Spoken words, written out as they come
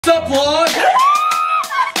What's up, vlog?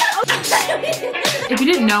 If you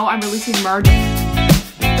didn't know, I'm releasing merch.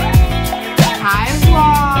 Hi,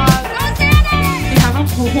 vlog. We have a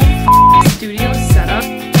whole studio setup.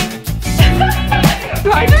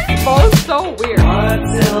 Why are they both so weird?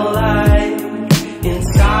 Until I'm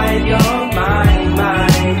inside your mind, my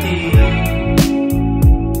dear.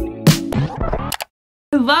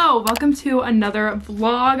 Hello, welcome to another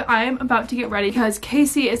vlog. I am about to get ready because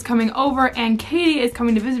Casey is coming over and Katie is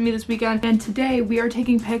coming to visit me this weekend, and today we are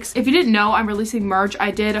taking pics. If you didn't know, I'm releasing merch.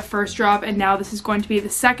 I did a first drop and now this is going to be the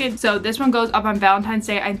second. So this one goes up on Valentine's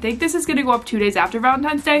Day. I think this is going to go up 2 days after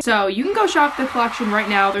Valentine's Day. So you can go shop the collection right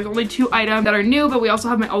now. There's only 2 items that are new, but we also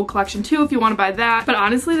have my old collection too if you want to buy that. But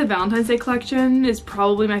honestly, the Valentine's Day collection is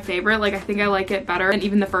probably my favorite. Like, I think I like it better than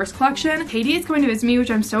even the first collection. Katie is coming to visit me,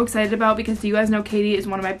 which I'm so excited about because you guys know Katie is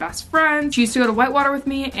one of my best friends. She used to go to Whitewater with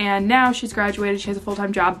me and now she's graduated. She has a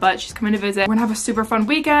full-time job, but she's coming to visit. We're gonna have a super fun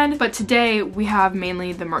weekend, but today we have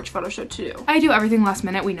mainly the merch photo shoot to do. I do everything last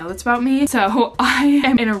minute. We know that's about me. So I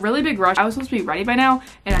am in a really big rush. I was supposed to be ready by now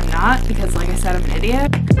and I'm not because, like I said, I'm an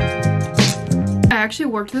idiot. I actually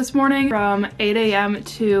worked this morning from 8 a.m.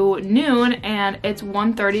 to noon and it's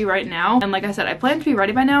 1:30 right now. And like I said, I planned to be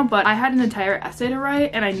ready by now, but I had an entire essay to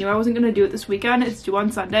write and I knew I wasn't gonna do it this weekend. It's due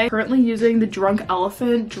on Sunday. Currently using the Drunk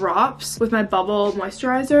Elephant drops with my bubble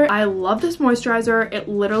moisturizer. I love this moisturizer. It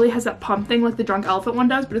literally has that pump thing like the Drunk Elephant one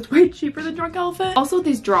does, but it's way cheaper than Drunk Elephant. Also,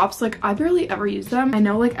 these drops, like, I barely ever use them. I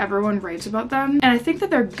know like everyone raves about them and I think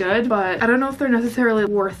that they're good, but I don't know if they're necessarily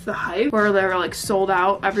worth the hype or they're like sold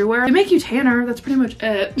out everywhere. They make you tanner. That's pretty much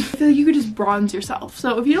it. I feel like you could just bronze yourself.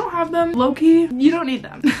 So if you don't have them, low-key, you don't need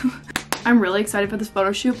them. I'm really excited for this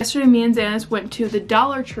photo shoot. Yesterday, me and Xanis went to the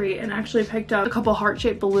Dollar Tree and actually picked up a couple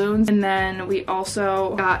heart-shaped balloons. And then we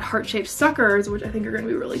also got heart-shaped suckers, which I think are gonna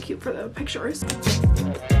be really cute for the pictures.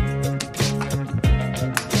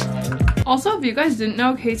 Also, if you guys didn't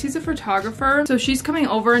know, Casey's a photographer. So she's coming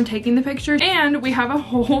over and taking the pictures. And we have a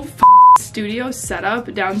whole studio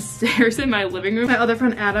setup downstairs in my living room. My other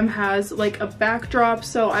friend Adam has like a backdrop,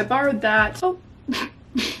 so I borrowed that. Oh.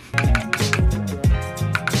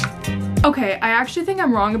 Okay, I actually think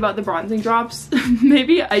I'm wrong about the bronzing drops.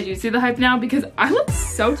 Maybe I do see the hype now because I look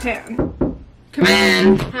so tan. Come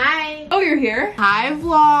in. Hi. Oh, you're here? Hi,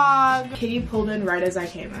 vlog. Katie pulled in right as I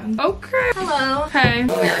came in. Okay. Hello. Hey.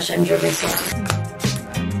 Oh my gosh, I'm dripping so.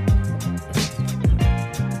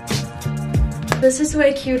 This is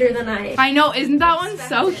way cuter than I know, isn't that one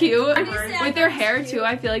so cute? With With their hair too,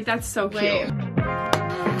 I feel like that's so cute. Wait.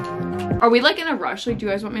 Are we like in a rush? Like, do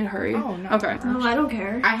you guys want me to hurry? Oh, no. Okay. Oh, I don't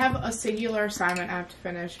care. I have a singular assignment I have to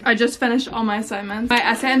finish. I just finished all my assignments. My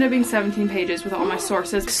essay ended up being 17 pages with all my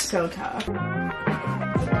sources. So tough.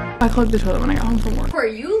 I clogged the toilet when I got home from work.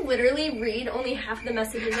 Cora, you literally read only half the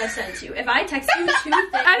messages I sent you. If I text you 2 things,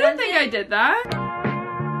 I don't think I did that.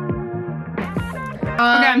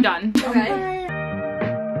 Okay, I'm done. Okay.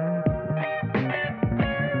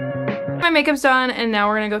 My makeup's done and now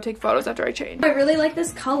we're gonna go take photos after I change. I really like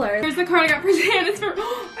this color. Here's the card I got for Xanis for-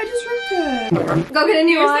 I just ripped it. Go get a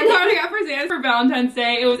new Here's one. the card I got for Xanis for Valentine's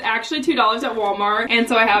Day. It was actually $2 at Walmart, and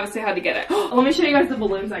so I obviously had to get it. Let me show you guys the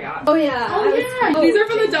balloons I got. Oh yeah. Oh yeah, these are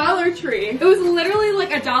from the Dollar Tree. It was literally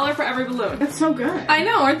like $1 for every balloon. That's so good. I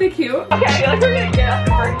know, aren't they cute? Okay, I feel like we're gonna get out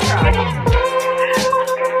the first try.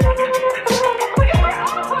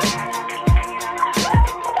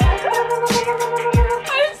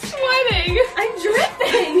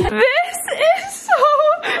 This is so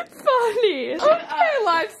funny. Okay,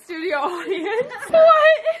 live studio audience.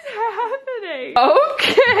 What is happening?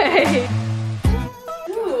 Okay.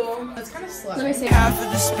 Ooh, that's kind of slow. Let me see. Half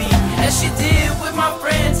of the speed as she did with my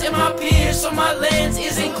friends and my peers, so my lens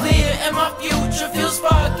isn't clear and my future feels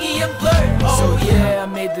foggy and blurred. So yeah, I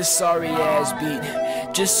made this sorry ass beat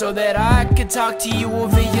just so that I could talk to you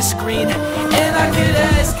over your screen, and I could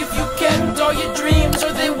ask if you kept all your dreams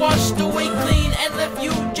or they washed away clean and left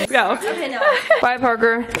you just Go. Okay, no. Bye,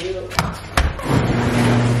 Parker.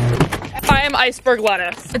 I am iceberg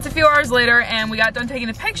lettuce. It's a few hours later and we got done taking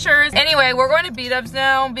the pictures. Anyway, we're going to B-dubs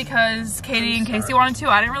now because Katie and Casey wanted to.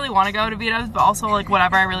 I didn't really want to go to B-dubs, but also like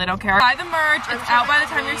whatever, I really don't care. Buy the merch. It's out by the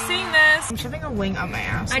time you're seeing this. I'm shoving a wing on my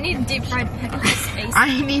ass. I need deep fried pickles. Space.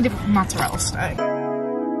 I need mozzarella stick.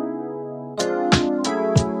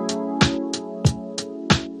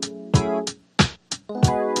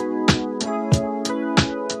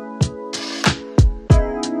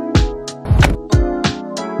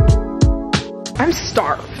 I'm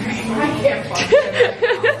starved.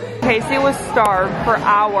 Casey was starved for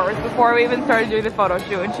hours before we even started doing the photo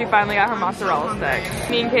shoot, and she finally got her mozzarella sticks.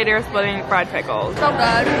 Me and Katie are splitting fried pickles. So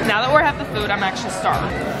good. Now that we're at the food, I'm actually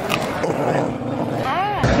starved.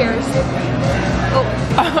 Cheers.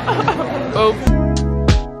 Oh.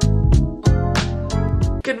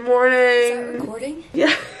 Good morning. Is that recording?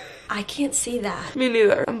 Yeah. I can't see that. Me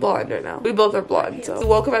neither. I'm blind right now. We both are blind, so we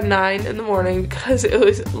woke up at 9 in the morning because it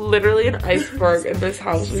was literally an iceberg in this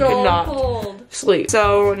house. We could not sleep.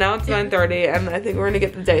 So now it's 9:30 and I think we're gonna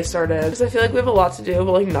get the day started because I feel like we have a lot to do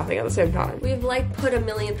but like nothing at the same time. We've like put a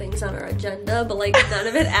million things on our agenda, but like none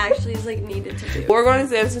of it actually is like needed to do. We're going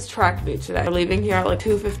to Xanthus track meet today. We're leaving here at like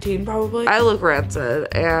 2:15 probably. I look rancid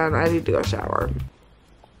and I need to go shower.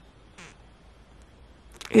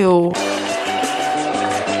 Ew.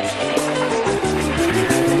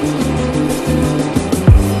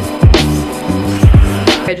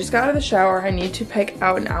 I just got out of the shower. I need to pick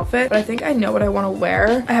out an outfit, but I think I know what I want to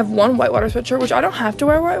wear. I have one whitewater sweatshirt, which I don't have to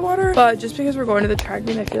wear whitewater, but just because we're going to the track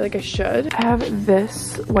meet, I feel like I should. I have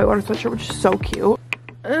this whitewater sweatshirt, which is so cute.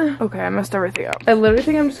 Okay, I messed everything up. I literally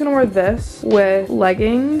think I'm just gonna wear this with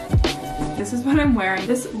leggings. This is what I'm wearing.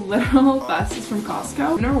 This literal vest is from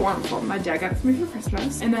Costco. I've never worn it before. My dad got it for me for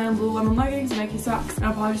Christmas. And then Lululemon leggings, Nike socks. And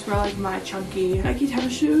I'll probably just wear like my chunky Nike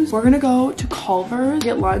tennis shoes. We're gonna go to Culver's,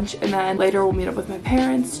 get lunch, and then later we'll meet up with my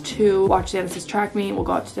parents to watch Xanthus track meet. We'll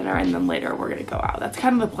go out to dinner, and then later we're gonna go out. That's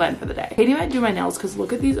kind of the plan for the day. Katie might do my nails because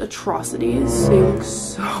look at these atrocities. They look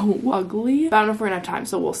so ugly. But I don't know if we're gonna have time,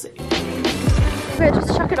 so we'll see. Okay,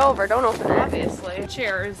 just chuck it over. Don't open it. Obviously.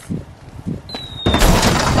 Cheers.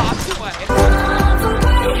 Box away.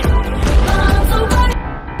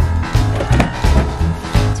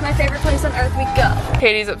 It's my favorite place on earth. We go.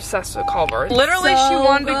 Katie's obsessed with Culver's. Literally, she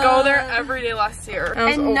wanted to go there every day last year.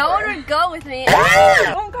 And no one would go with me.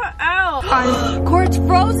 Don't go out. Cora, it's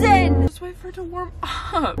frozen. Just wait for it to warm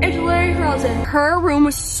up. It's literally frozen. Her room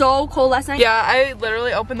was so cold last night. Yeah, I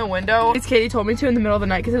literally opened the window. It's Katie told me to in the middle of the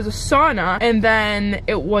night because it was a sauna. And then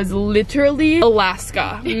it was literally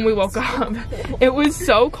Alaska when we woke up. It was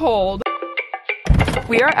so cold.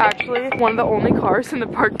 We are actually one of the only cars in the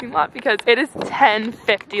parking lot because it is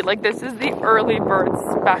 10:50. Like, this is the early bird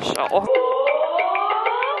special.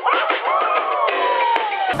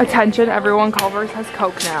 Attention everyone, Culver's has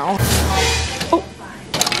Coke now. Oh.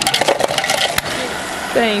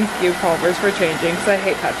 Thank you, Culver's, for changing because I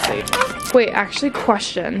hate Pepsi. Wait, actually,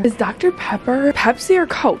 question. Is Dr. Pepper Pepsi or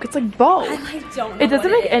Coke? It's like both. I don't know. It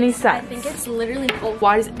doesn't make any sense. I think it's literally both.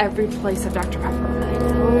 Why does every place have Dr. Pepper?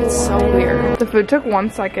 It's so weird. The food took 1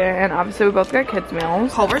 second, and obviously we both got kids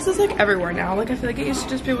meals. Culver's is like everywhere now. Like, I feel like it used to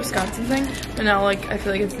just be a Wisconsin thing, but now like I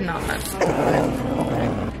feel like it's not.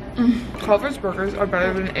 Culver's burgers are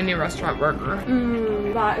better than any restaurant burger.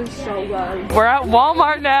 That is so good. We're at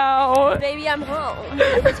Walmart now. Baby, I'm home.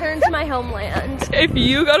 I've returned to my homeland. If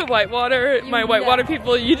you go to Whitewater, my Whitewater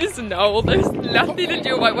people, you just know there's nothing to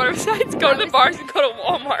do at Whitewater besides go to the bars and go to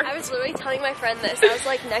Walmart. I was literally telling my friend this. I was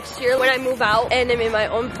like, next year when I move out and I'm in my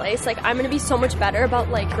own place, like I'm gonna be so much better about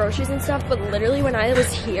like groceries and stuff. But literally when I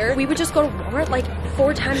was here, we would just go to Walmart like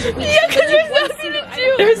 4 times a week. Yeah, because there's nothing to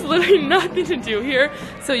do. There's literally nothing to do here,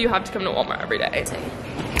 so you have to come to Walmart every day.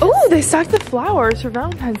 Oh, they stocked the flowers for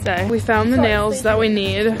Valentine's Day. We found the nails that we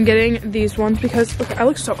need. I'm getting these ones because look, I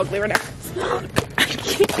look so ugly right now.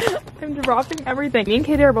 I'm dropping everything. Me and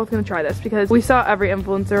Katie are both gonna try this because we saw every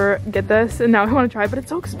influencer get this and now we want to try it, but it's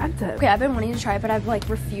so expensive. Okay, I've been wanting to try it, but I've like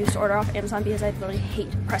refused to order off Amazon because I literally hate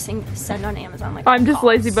pressing send on Amazon. Like, I'm just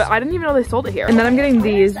lazy, but I didn't even know they sold it here. And then I'm getting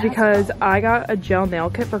these because I got a gel nail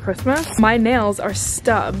kit for Christmas. My nails are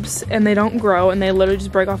stubs and they don't grow and they literally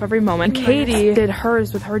just break off every moment. Katie did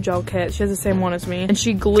hers with her gel kit. She has the same one as me and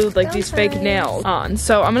she glued like these fake nails on.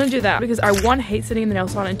 So I'm gonna do that because I, 1, hate sitting in the nail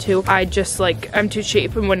salon, and 2, I just like, I'm too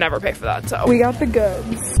cheap and would never pay for that. So we got the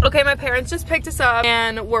goods. Okay, my parents just picked us up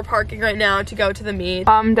and we're parking right now to go to the meet.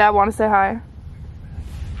 Dad, want to say hi?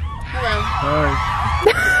 Hello. Hi.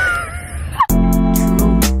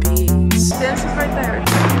 This is right there.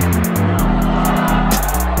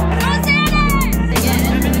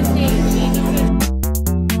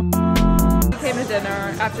 We came to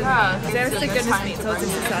dinner after the meet. Xanthus did goodness meet, so it's a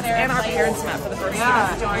success. And our parents met for the first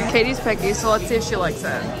time. Katie's picky, so let's see if she likes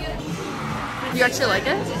it. You actually like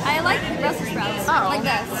it? I like Brussels sprouts. Oh. Like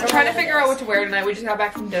this. We're trying to figure out what to wear tonight. We just got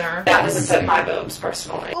back from dinner. That doesn't fit my boobs,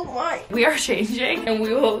 personally. Oh my. We are changing, and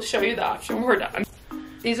we will show you the option when we're done.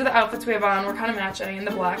 These are the outfits we have on. We're kind of matching in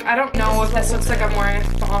the black. I don't know if this looks like I'm wearing a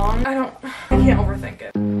thong. I can't overthink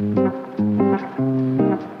it.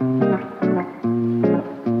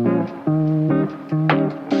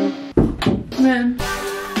 Come in.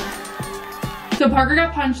 So Parker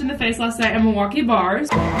got punched in the face last night at Milwaukee bars.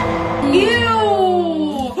 Ew!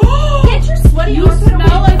 Get your sweaty You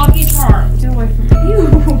smell like Lucky Charm, get away from me.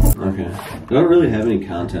 Okay. I don't really have any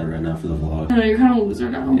content right now for the vlog. I know, you're kind of a loser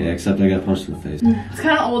now. Yeah, except I got punched in the face. It's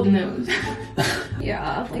kind of old news.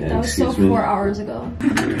 Yeah, like Yeah, that was so excuse me. 4 hours ago.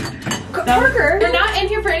 Parker, we're not in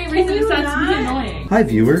here for any reason besides to be annoying. Hi,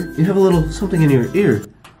 viewer. You have a little something in your ear.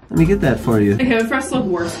 Let me get that for you. Okay, but for us to look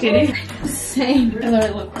worse, Katie. Same. I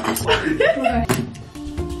literally look worse.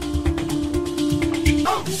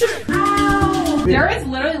 Oh, shit. Ow. There is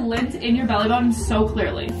literally lint in your belly button so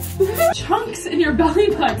clearly. Chunks in your belly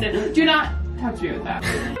button. Do not touch me with that.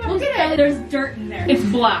 Look at it. There's dirt in there. It's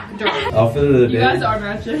black dirt. Outfit of the day. You guys are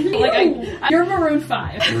matching. Like, you're Maroon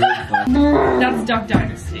 5. That's Duck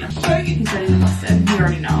Dynasty. He's ready to listen. You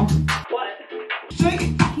already know. What?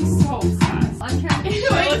 He's so obsessed. On camera. It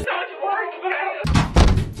looks so much work.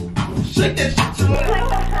 Shake that shit to the right.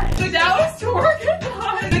 That was twerk.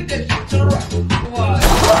 Shake that shit to the right. What?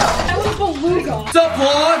 That was beluga. What's up,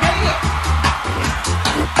 vlog?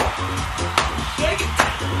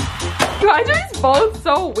 You guys are just both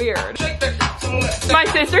so weird. My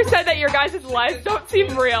sister said that your guys' lives don't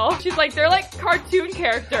seem real. She's like, they're like cartoon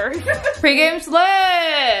characters. Pre-game's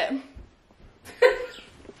lit.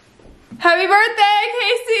 Happy birthday,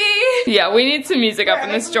 Casey! Yeah, we need some music up in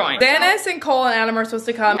this joint. Dennis and Cole and Adam are supposed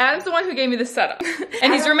to come. Adam's the one who gave me the setup.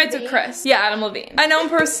 And he's roommates with Chris. Yeah, Adam Levine. I know him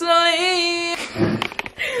personally.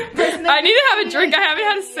 I need to have a drink. I haven't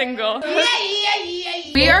had a single.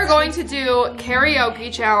 We are going to do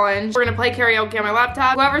karaoke challenge. We're gonna play karaoke on my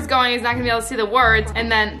laptop. Whoever's going is not gonna be able to see the words.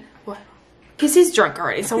 And then, what? Casey's drunk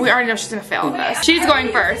already, so we already know she's gonna fail at this. She's going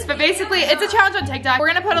first. But basically, it's a challenge on TikTok. We're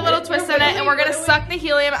gonna put a little twist in it, and we're gonna suck the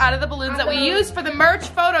helium out of the balloons that we use for the merch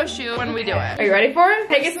photo shoot when we do it. Are you ready for it?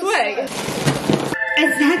 Take a swig.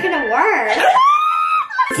 It's not gonna work.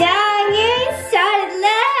 Down inside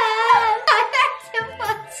love. I like to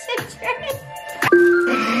watch the drink.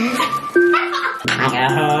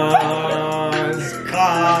 Who's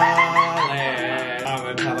calling on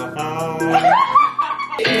the telephone? Wait.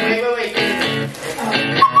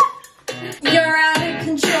 You're out of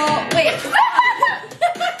control. Wait.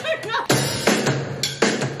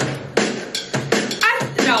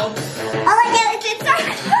 No. Oh my god, it's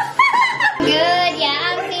good, yeah,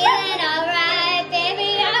 I'm feeling alright, baby.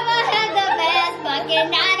 I'ma have the best fucking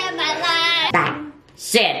night of my life.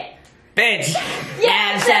 Shit. Bitch.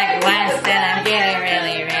 Yeah, I'm Shaq West and I'm getting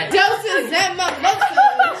really rich. Doses and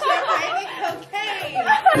mimosas, champagne and cocaine.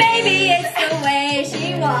 Maybe it's the way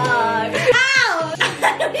she walks. Ow!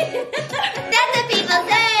 That's what people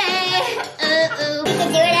say. Ooh, we can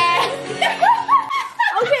do that.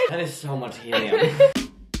 Okay. That is so much helium.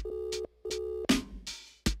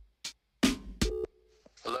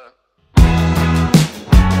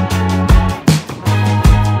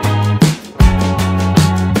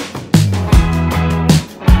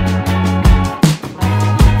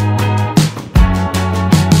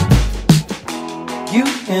 You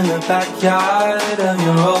in the backyard of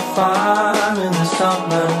your old farm in the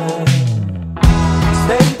summer.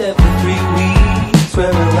 Stayed there for 3 weeks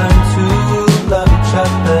where we learned to love each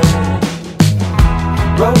other.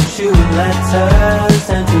 Wrote you letters,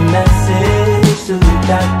 sent a message to the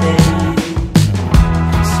that day.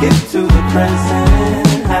 Skip to the present,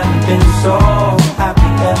 haven't been so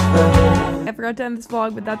happy ever. I forgot to end this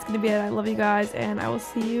vlog, but that's gonna be it. I love you guys, and I will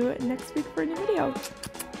see you next week for a new video.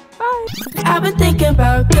 Bye. I've been thinking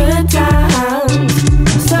about good times.